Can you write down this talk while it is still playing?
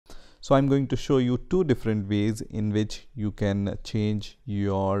So I'm going to show you two different ways in which you can change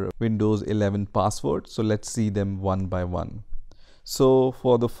your Windows 11 password. So let's see them one by one. So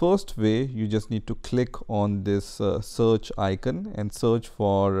for the first way, you just need to click on this search icon and search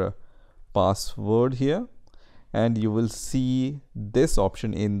for password here, and you will see this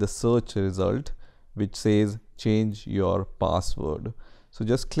option in the search result which says change your password. So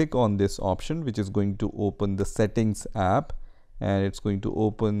just click on this option, which is going to open the settings app, and it's going to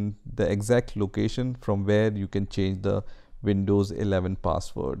open the exact location from where you can change the Windows 11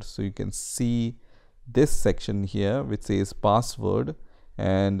 password. So you can see this section here which says password,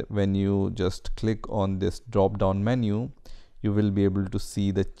 and when you just click on this drop down menu, you will be able to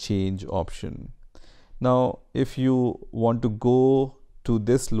see the change option. Now if you want to go to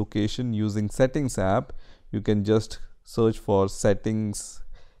this location using settings app, you can just search for settings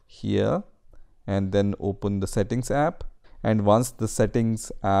here and then open the settings app. And once the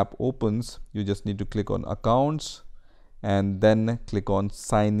settings app opens, you just need to click on accounts and then click on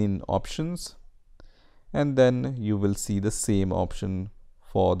sign in options, and then you will see the same option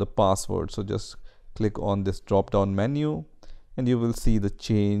for the password. So just click on this drop down menu and you will see the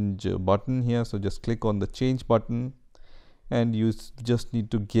change button here. So just click on the change button and you just need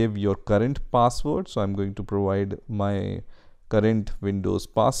to give your current password. So I'm going to provide my current Windows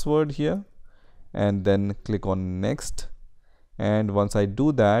password here and then click on next. And once I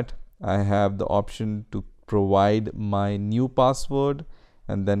do that, I have the option to provide my new password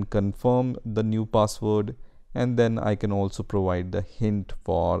and then confirm the new password, and then I can also provide the hint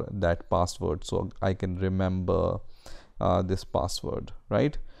for that password so I can remember this password,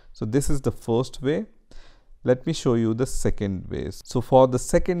 right? So this is the first way. Let me show you the second way. So for the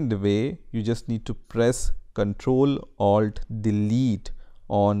second way, you just need to press Ctrl Alt Delete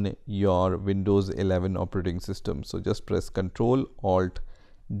on your Windows 11 operating system. So just press Ctrl Alt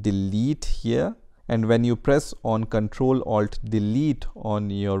Delete here, and when you press on Ctrl Alt Delete on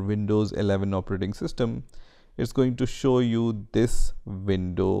your Windows 11 operating system, it's going to show you this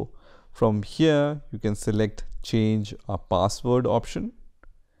window. From here you can select change a password option,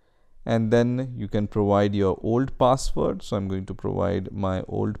 and then you can provide your old password. So I'm going to provide my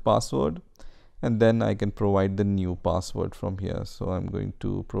old password, and then I can provide the new password from here. So I'm going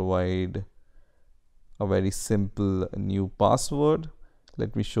to provide a very simple new password.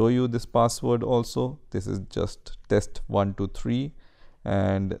 Let me show you this password also. This is just test123,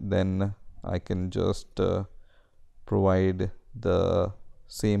 and then I can just provide the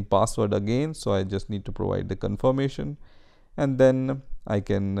same password again. So I just need to provide the confirmation, and then I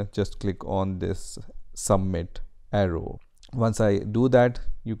can just click on this submit arrow. Once I do that,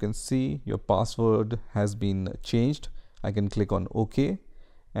 you can see your password has been changed. I can click on OK,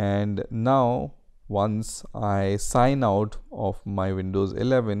 and now once I sign out of my Windows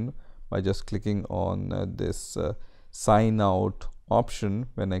 11 by just clicking on this sign out option,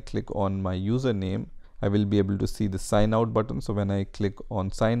 when I click on my username, I will be able to see the sign out button. So when I click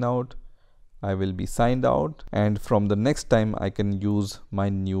on sign out, I will be signed out, and from the next time I can use my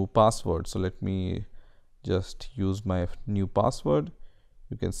new password. So let me just use my new password.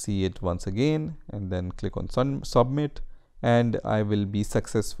 You can see it once again, and then click on submit, and I will be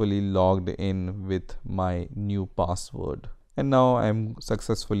successfully logged in with my new password. And now I'm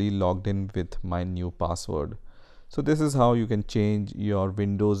successfully logged in with my new password. So this is how you can change your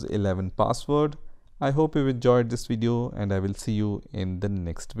Windows 11 password. I hope you enjoyed this video, and I will see you in the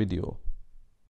next video.